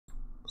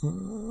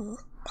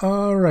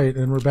Alright,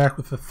 and we're back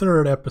with the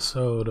third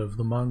episode of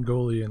the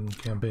Mongolian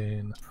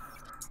campaign.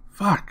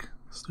 Fuck!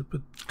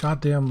 Stupid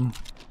goddamn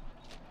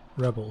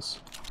rebels.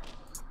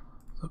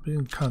 Stop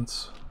being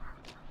cunts.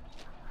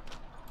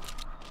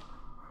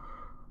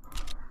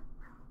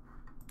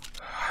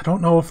 I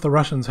don't know if the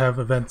Russians have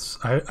events.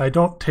 I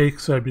don't take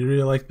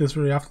Siberia like this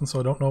very often, so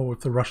I don't know if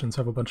the Russians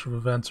have a bunch of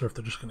events or if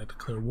they're just going to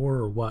declare war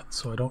or what.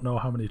 So I don't know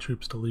how many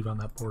troops to leave on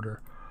that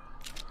border.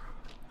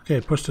 Okay,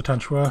 push to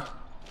Tanchua.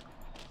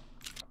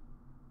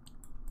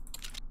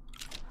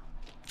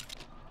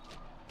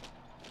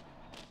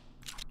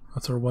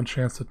 That's our one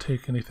chance to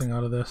take anything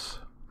out of this.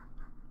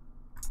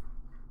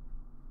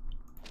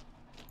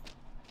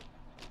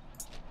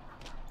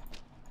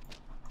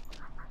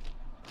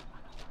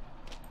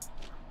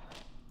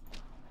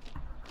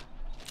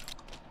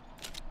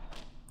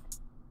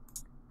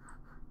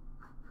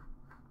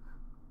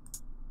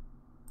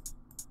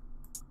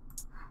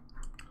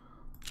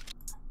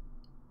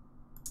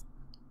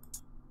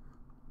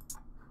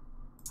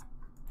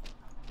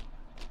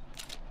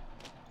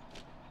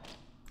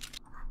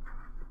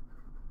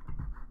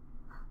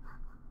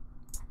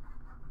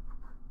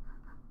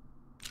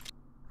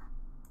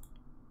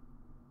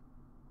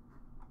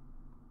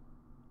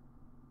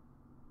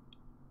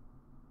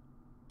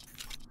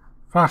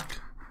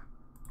 Fuck.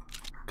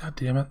 God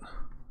damn it.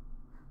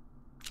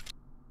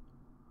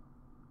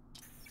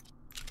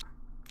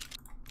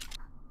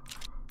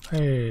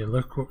 Hey,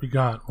 look what we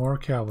got. More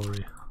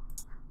cavalry.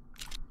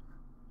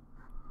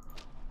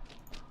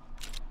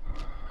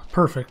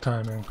 Perfect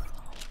timing.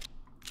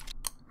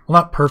 Well,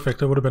 not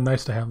perfect. It would have been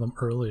nice to have them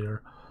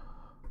earlier.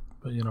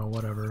 But, you know,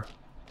 whatever.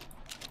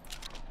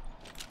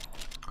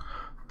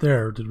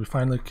 There. Did we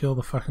finally kill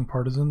the fucking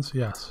partisans?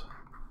 Yes.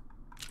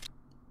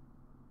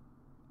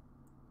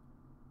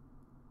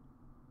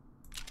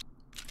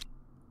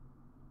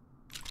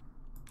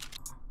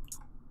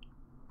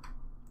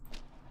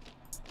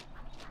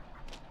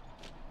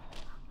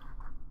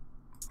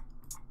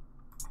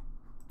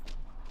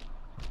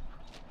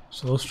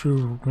 So those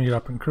two meet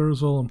up in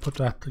Kurzel and put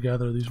that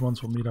together. These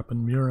ones will meet up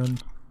in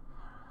Murin.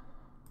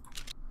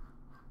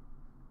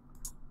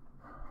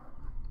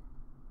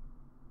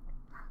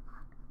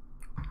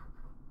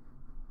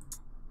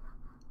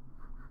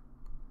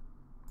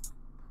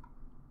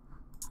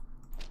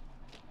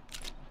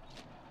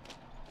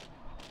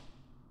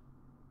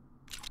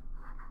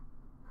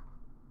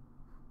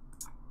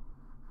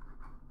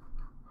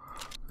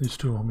 These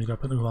two will meet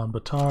up in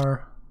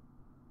Ulaanbaatar.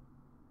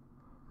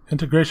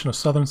 Integration of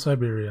southern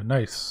Siberia.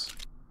 Nice.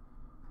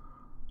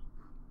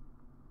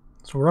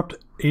 So we're up to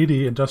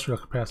 80 industrial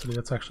capacity.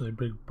 That's actually a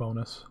big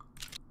bonus.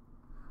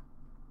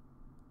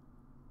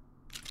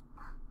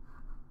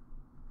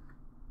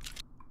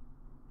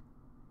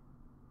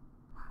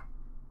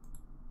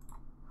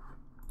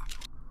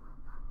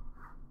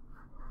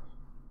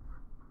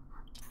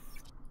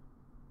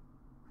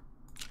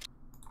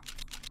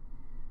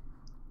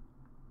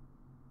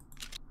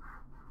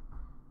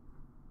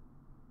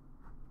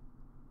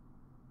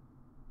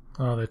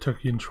 Oh, they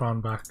took Yintron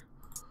back.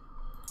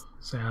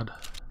 Sad.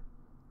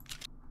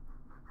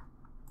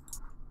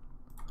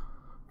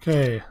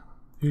 Okay,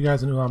 you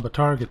guys in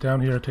Ulaanbaatar, get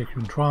down here and take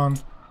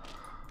Yintron.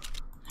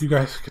 You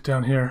guys get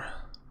down here.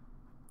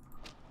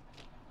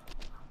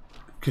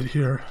 Get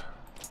here.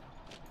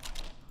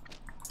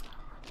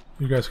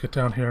 You guys get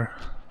down here.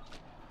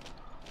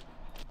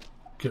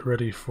 Get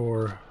ready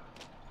for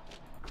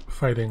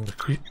fighting the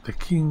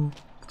Qing.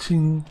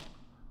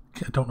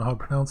 I don't know how to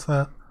pronounce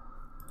that.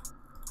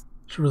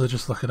 Should really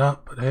just look it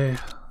up, but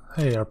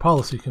hey, our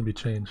policy can be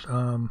changed.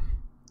 I'm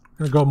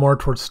gonna go more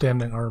towards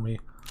standing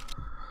army.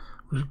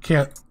 We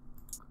can't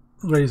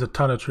raise a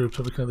ton of troops,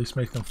 but we can at least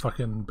make them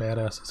fucking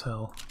badass as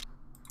hell.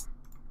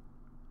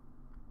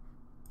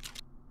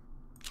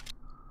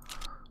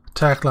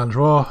 Attack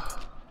Landreau.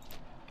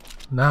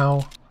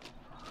 Now,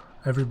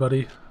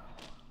 everybody.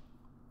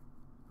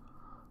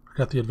 We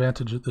got the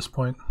advantage at this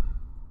point.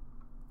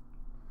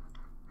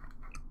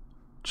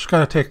 Just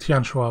gotta take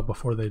Tianhua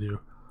before they do.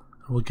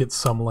 We'll get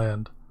some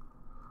land.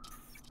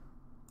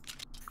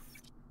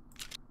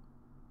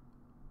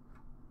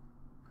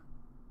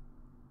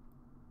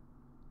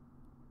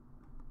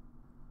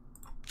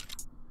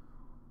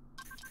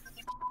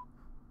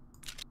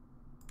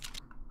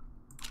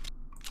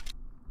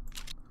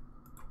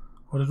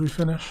 What did we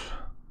finish?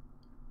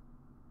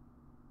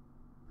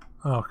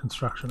 Oh,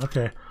 construction.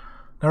 Okay.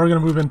 Now we're going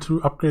to move into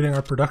upgrading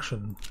our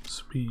production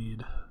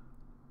speed.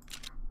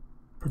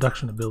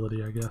 Production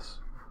ability, I guess.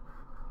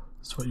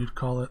 That's what you'd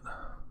call it.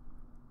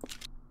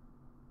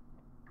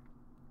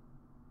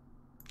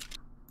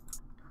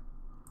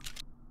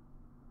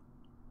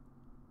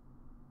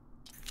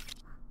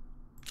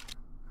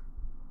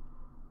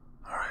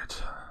 All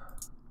right.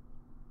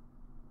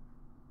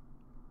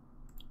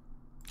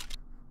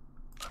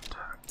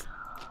 Attack.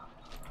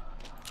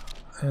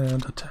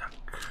 And attack.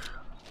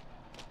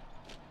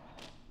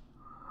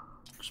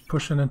 Just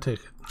push in and take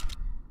it.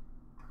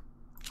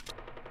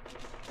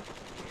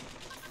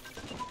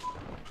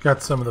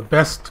 Got some of the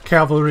best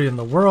cavalry in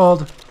the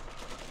world.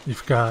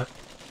 You've got...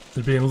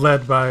 They're being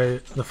led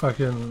by the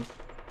fucking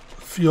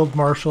Field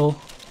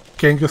Marshal,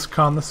 Genghis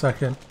Khan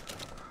II,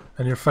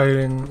 and you're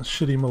fighting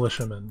shitty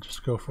militiamen.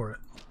 Just go for it.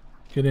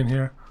 Get in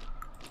here.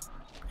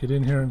 Get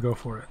in here and go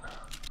for it.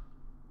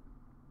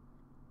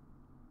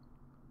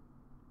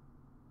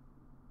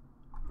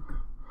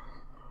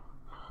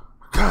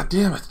 God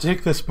damn it,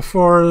 take this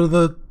before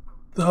the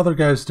other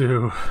guys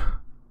do.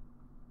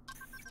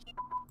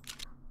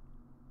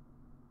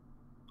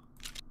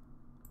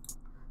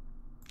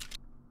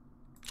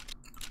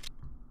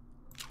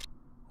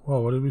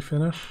 Whoa, what did we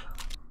finish?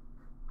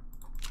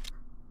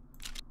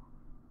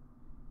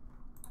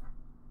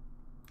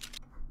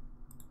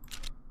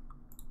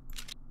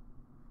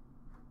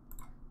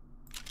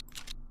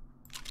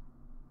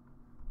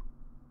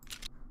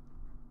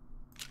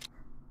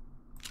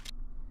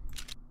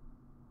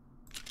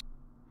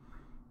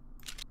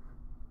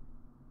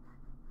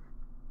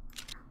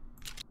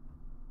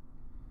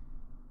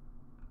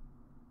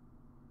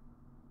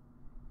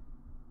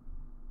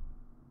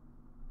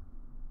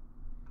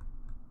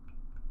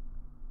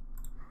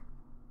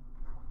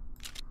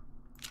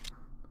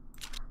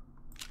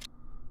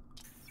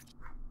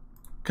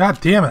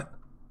 God damn it.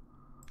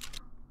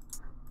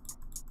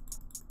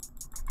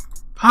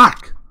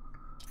 Fuck.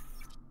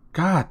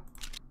 God.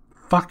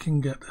 Fucking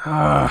get...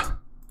 Why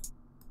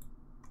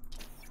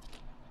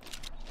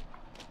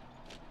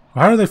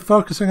are they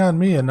focusing on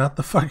me and not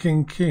the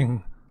fucking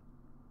king?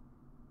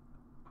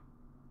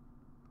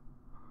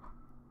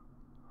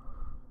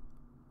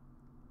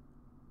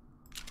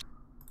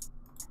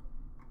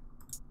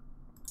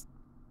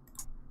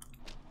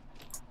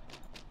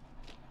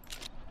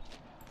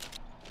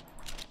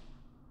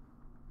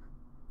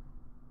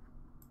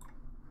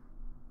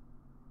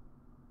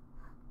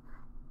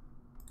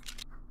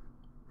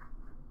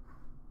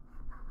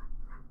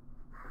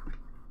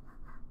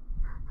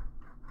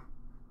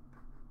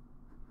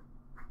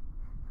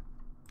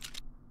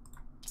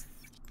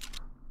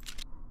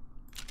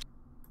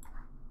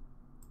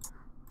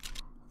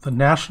 The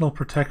National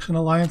Protection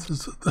Alliance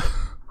is...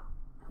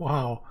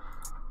 Wow.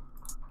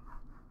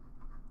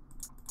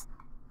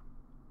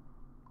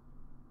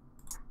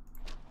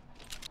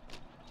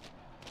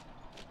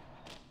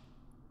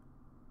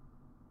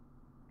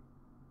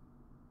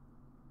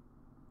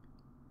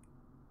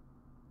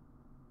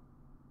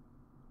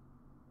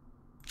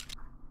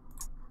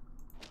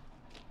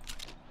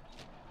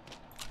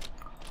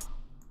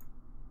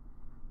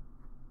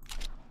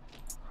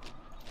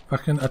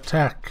 Fucking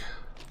attack.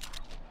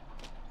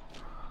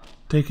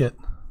 Take it.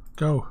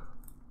 Go.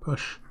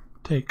 Push.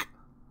 Take.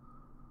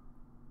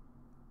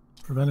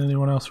 Prevent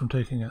anyone else from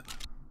taking it.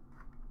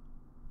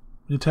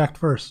 You attacked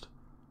first.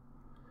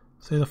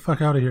 Stay the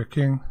fuck out of here,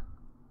 King.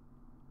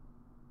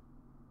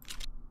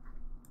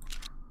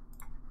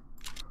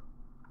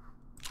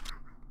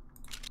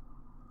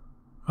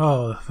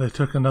 Oh, they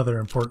took another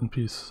important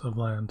piece of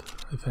land,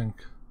 I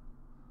think.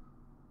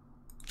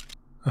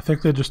 I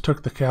think they just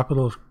took the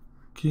capital of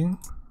Qing.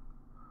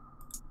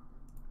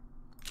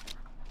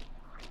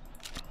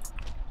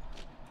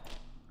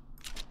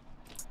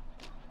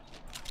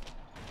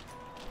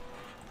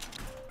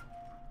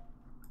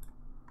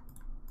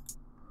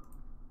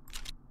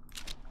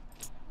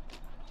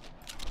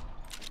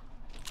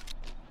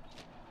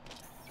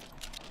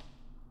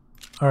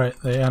 Alright,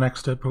 they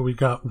annexed it, but we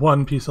got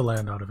one piece of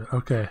land out of it.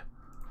 Okay.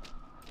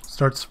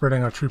 Start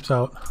spreading our troops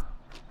out.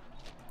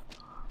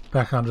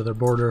 Back onto their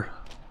border.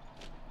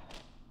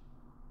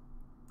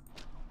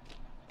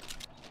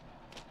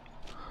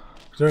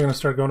 Because they're going to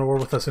start going to war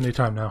with us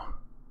anytime now.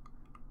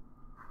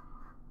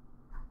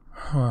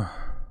 Huh.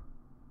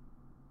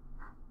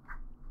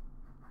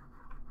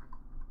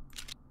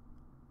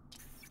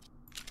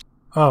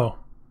 Oh.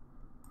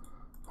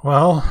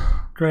 Well,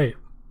 great.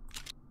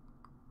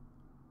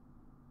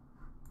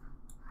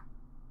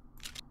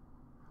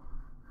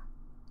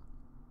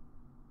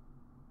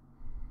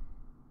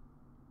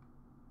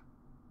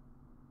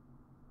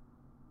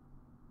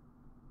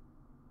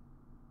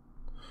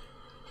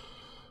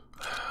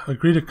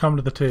 Agree to come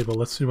to the table.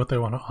 Let's see what they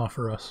want to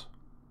offer us.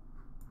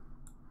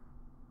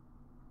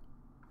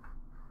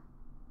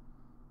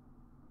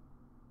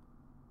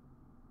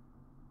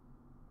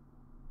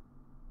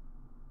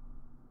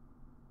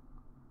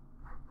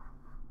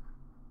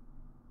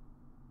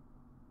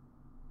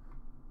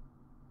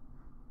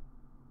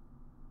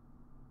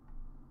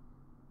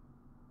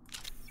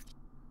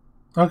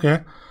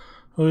 Okay.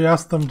 Well, we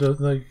asked them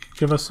to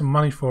give us some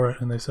money for it,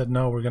 and they said,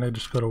 no, we're going to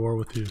just go to war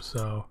with you,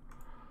 so...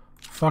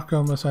 Fuck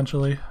them,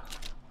 essentially.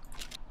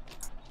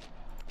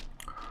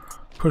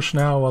 Push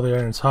now while the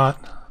iron's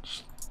hot.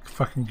 Just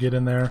fucking get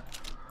in there.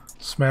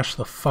 Smash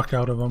the fuck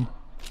out of them.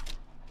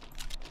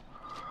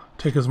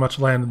 Take as much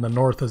land in the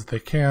north as they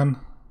can.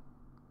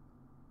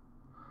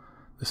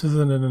 This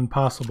isn't an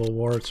impossible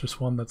war, it's just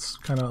one that's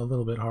kind of a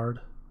little bit hard.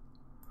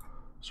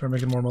 Start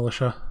making more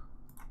militia.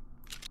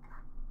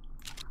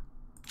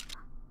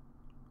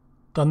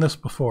 Done this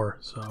before,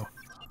 so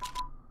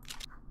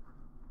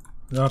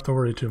you don't have to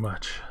worry too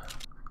much.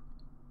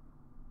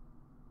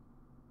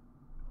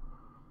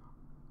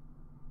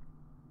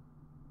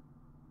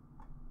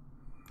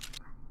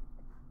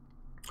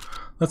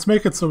 Let's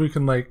make it so we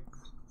can, like,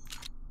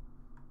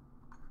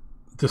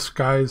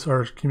 disguise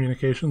our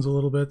communications a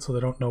little bit so they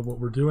don't know what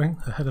we're doing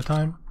ahead of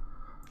time.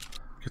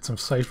 Get some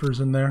ciphers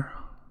in there.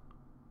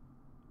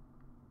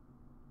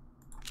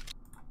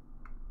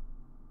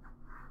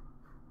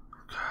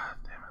 God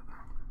damn it.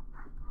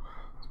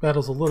 This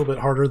battle's a little bit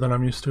harder than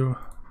I'm used to.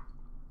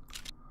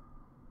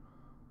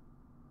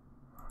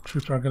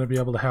 Troops aren't going to be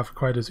able to have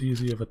quite as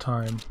easy of a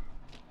time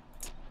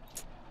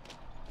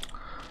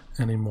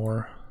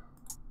anymore.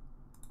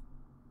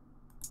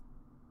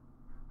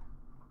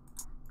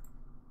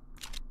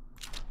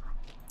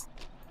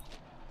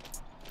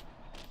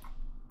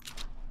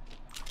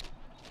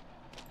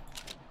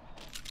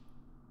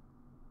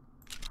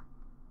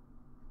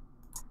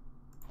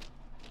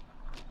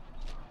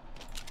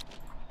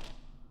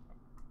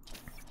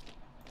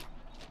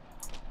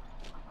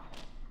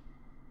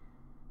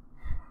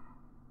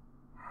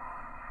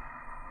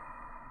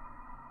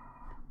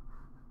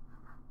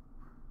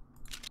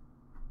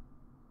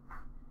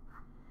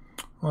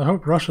 Well, I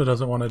hope Russia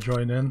doesn't want to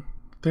join in.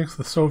 Thanks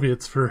the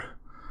Soviets for...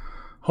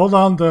 Hold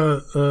on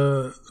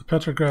to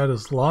Petrograd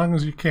as long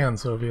as you can,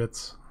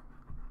 Soviets.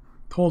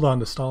 Hold on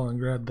to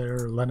Stalingrad there,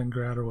 or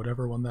Leningrad, or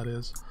whatever one that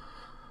is.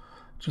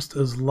 Just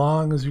as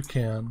long as you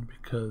can,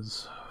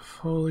 because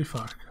holy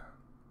fuck.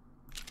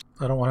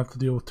 I don't want to have to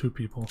deal with two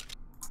people.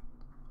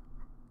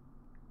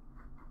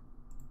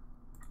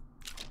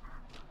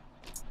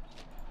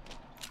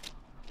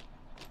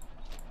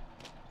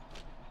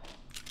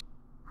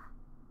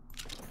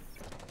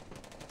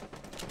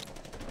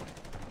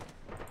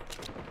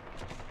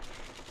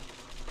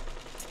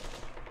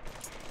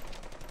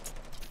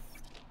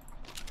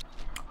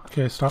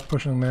 Okay, stop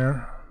pushing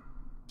there.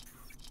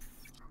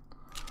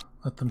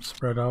 Let them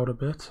spread out a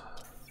bit.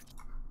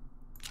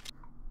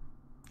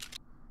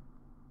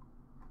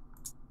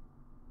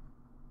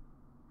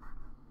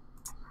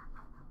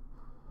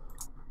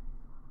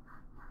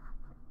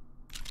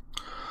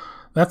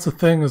 That's the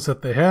thing, is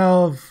that they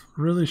have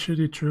really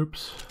shitty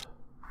troops.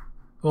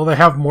 Well, they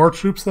have more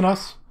troops than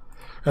us,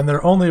 and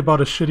they're only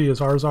about as shitty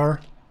as ours are.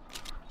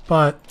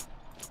 But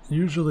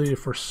usually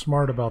if we're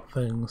smart about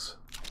things,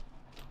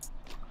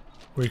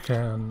 we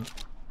can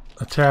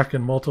attack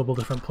in multiple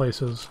different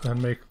places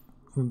and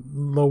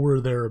lower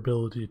their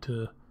ability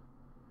to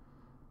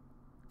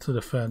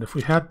defend. If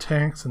we had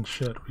tanks and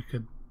shit, we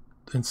could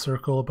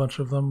encircle a bunch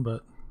of them,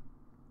 but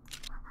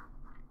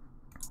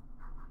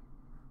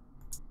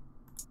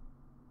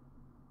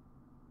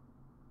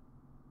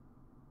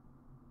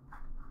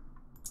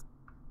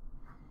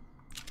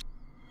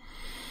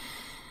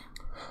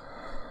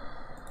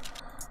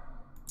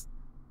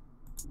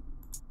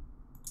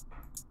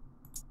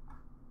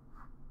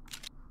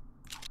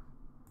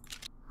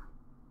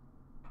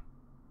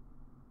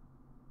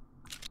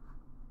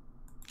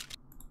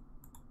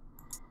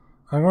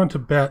I'm going to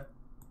bet,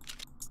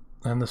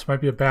 and this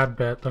might be a bad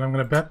bet, but I'm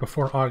going to bet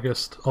before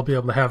August I'll be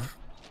able to have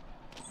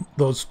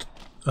those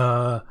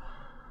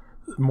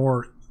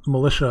more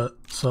militia.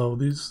 So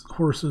these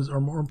horses are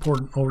more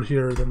important over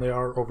here than they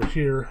are over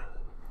here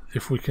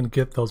if we can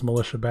get those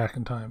militia back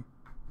in time.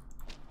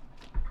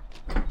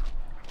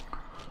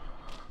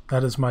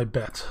 That is my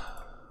bet.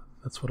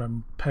 That's what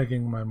I'm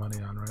pegging my money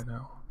on right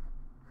now.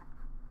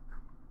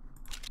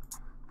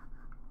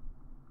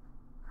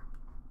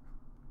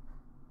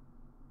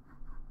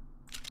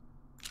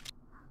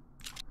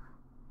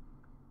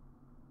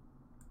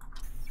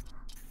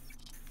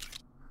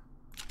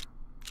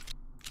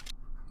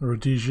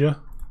 Rhodesia,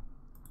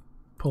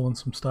 pulling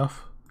some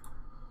stuff.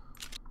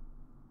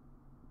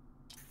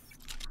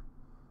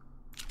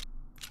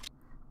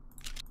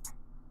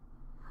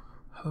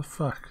 How the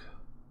fuck?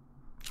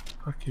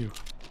 Fuck you.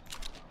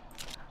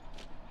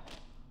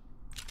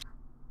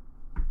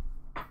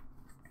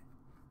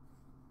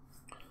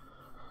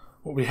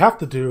 What we have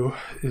to do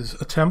is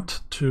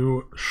attempt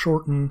to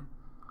shorten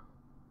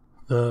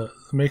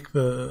make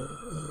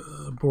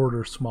the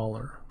border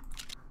smaller.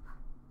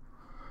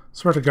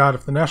 Swear to God,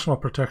 if the National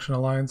Protection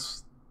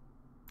Alliance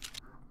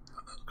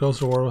goes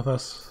to war with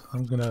us,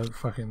 I'm gonna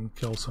fucking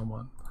kill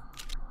someone.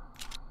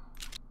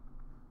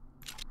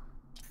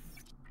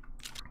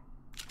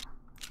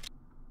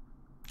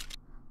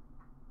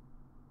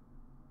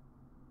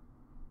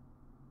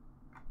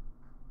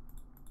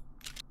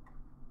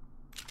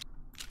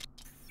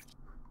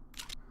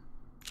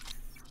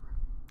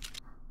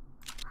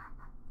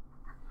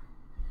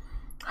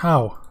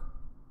 How?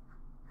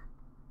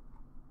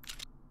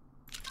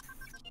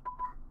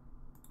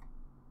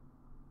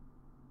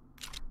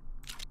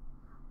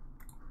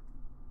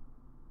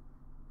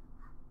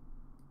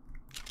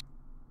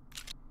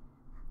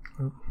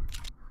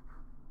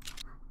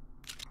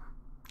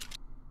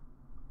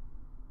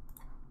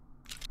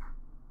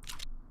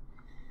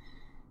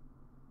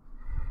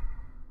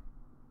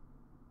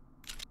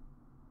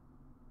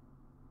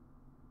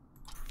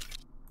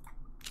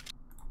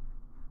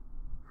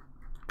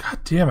 God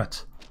damn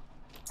it.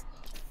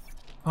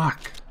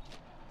 Fuck.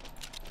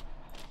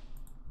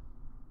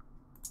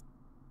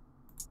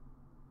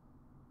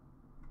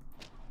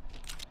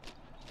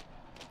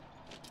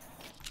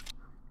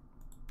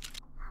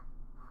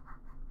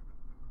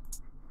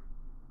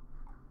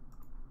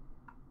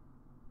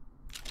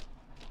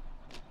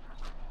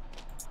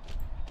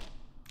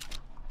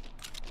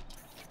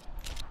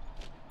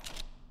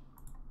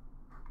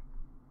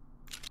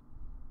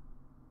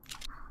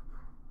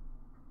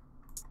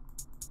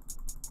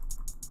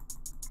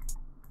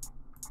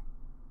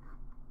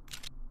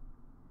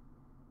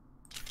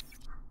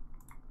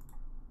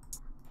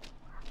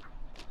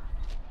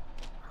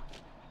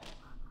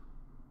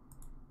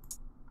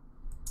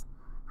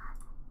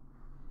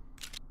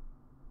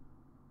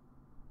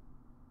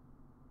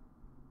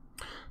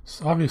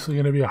 It's obviously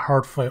going to be a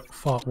hard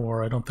fought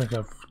war. I don't think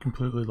I've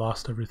completely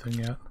lost everything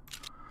yet.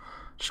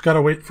 Just got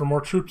to wait for more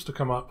troops to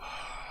come up.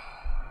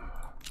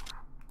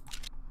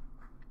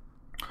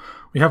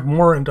 We have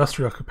more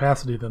industrial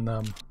capacity than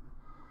them.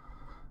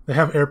 They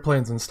have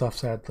airplanes and stuff,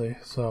 sadly,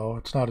 so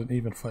it's not an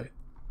even fight.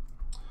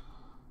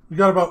 We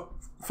got about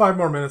 5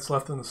 more minutes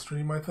left in the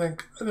stream, I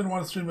think. I didn't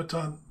want to stream a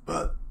ton,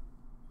 but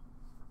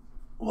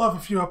we'll have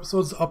a few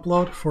episodes to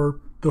upload for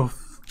the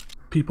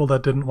people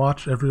that didn't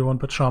watch, everyone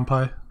but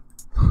Shampai.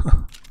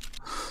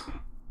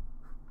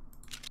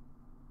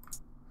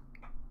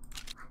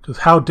 Because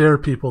how dare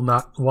people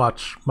not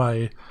watch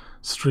my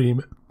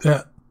stream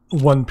at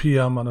 1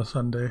 p.m. on a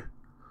Sunday?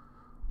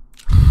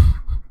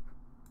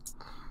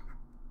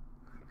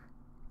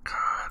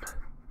 God.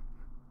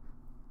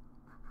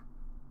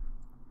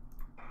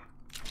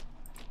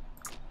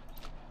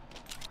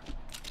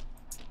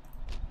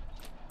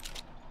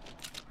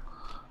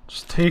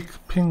 Just take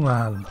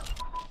Pinglan.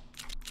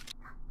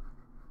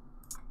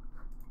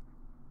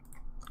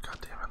 God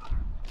damn it.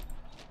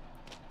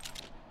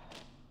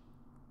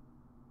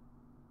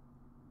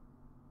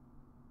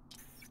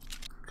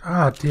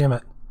 God damn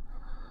it.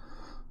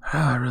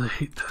 I really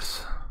hate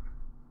this.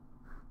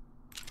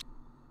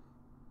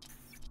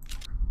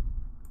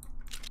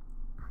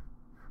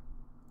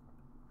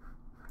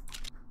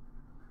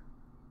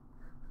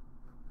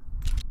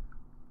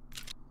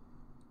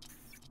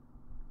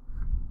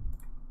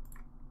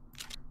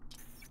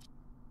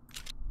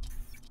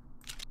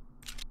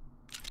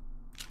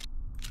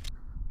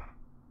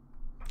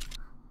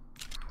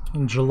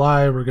 In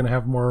July, we're going to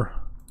have more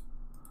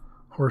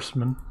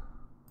horsemen.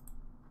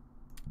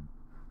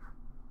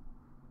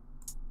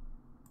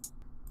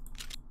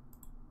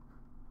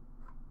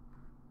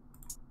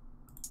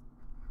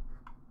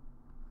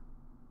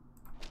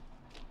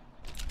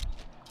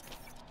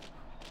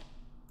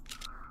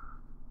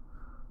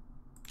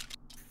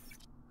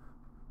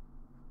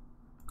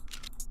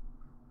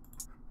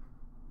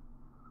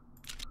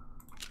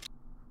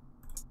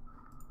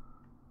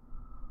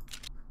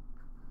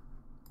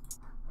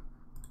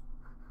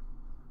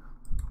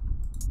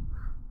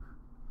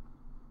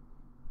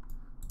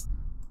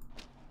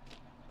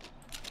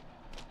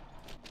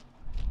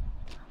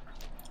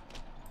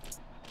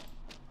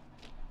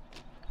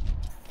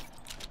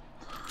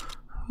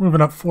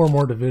 Moving up 4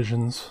 more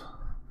divisions.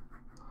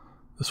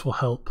 This will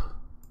help.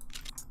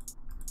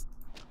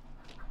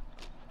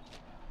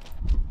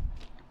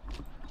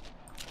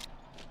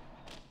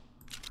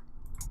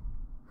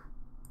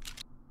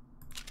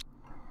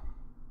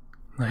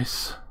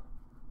 Nice.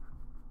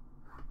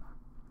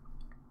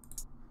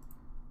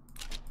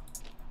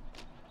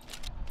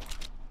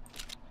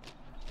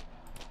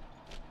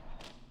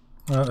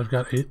 I've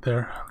got 8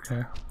 there.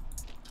 Okay.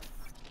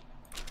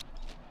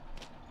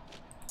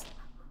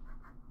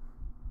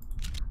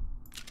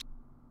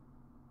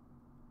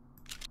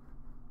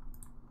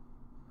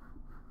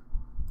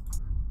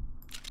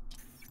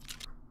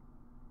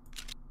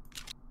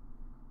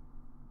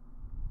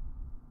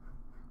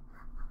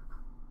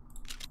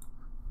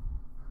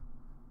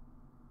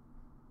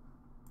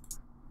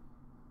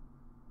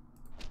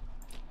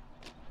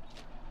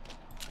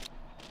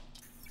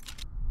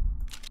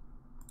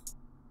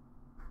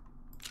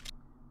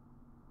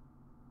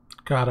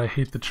 God, I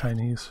hate the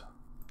Chinese.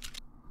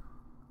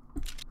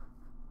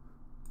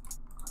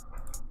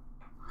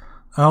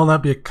 I will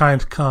not be a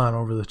kind Khan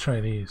over the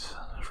Chinese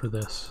for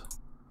this.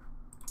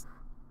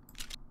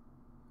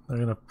 They're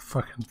gonna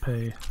fucking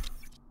pay.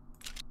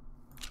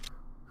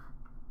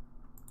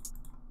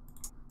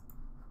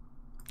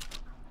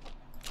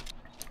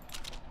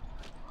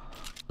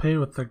 Pay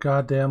with their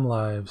goddamn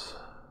lives.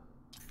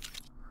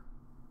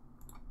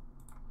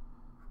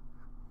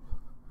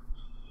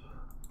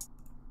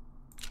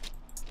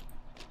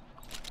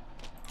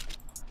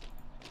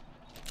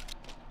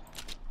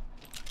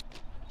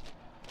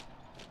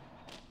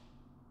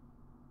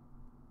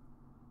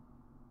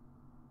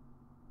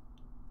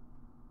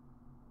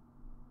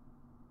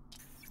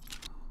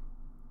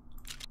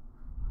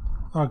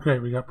 Oh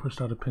great, we got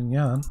pushed out of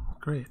Pingyang.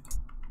 Great.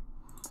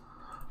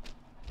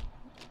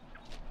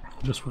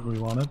 Just what we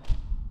wanted.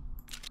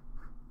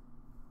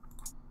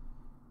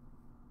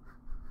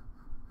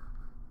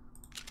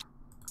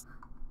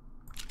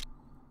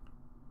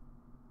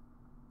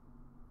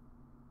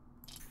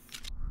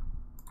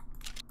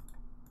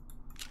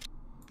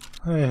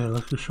 Hey,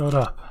 look who showed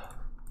up.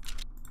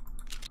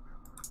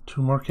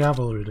 2 more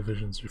cavalry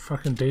divisions. Your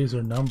fucking days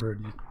are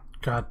numbered, you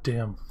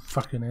goddamn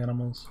fucking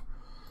animals.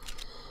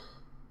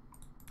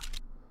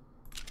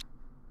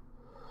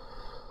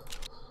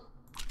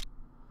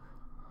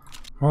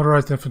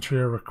 Motorized infantry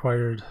are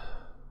required,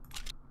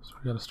 so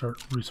we got to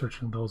start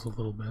researching those a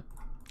little bit.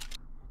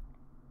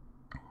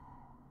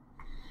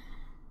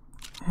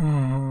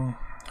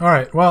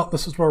 Alright, well,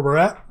 this is where we're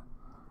at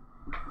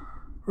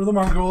for the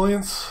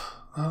Mongolians.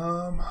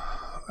 I'm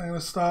going to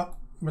stop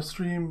my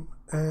stream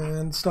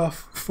and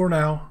stuff for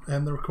now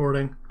and the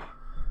recording.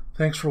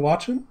 Thanks for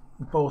watching,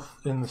 both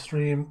in the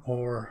stream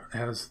or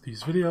as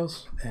these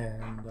videos,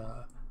 and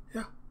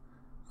yeah,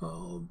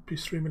 I'll be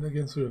streaming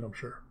again soon, I'm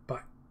sure.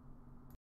 Bye.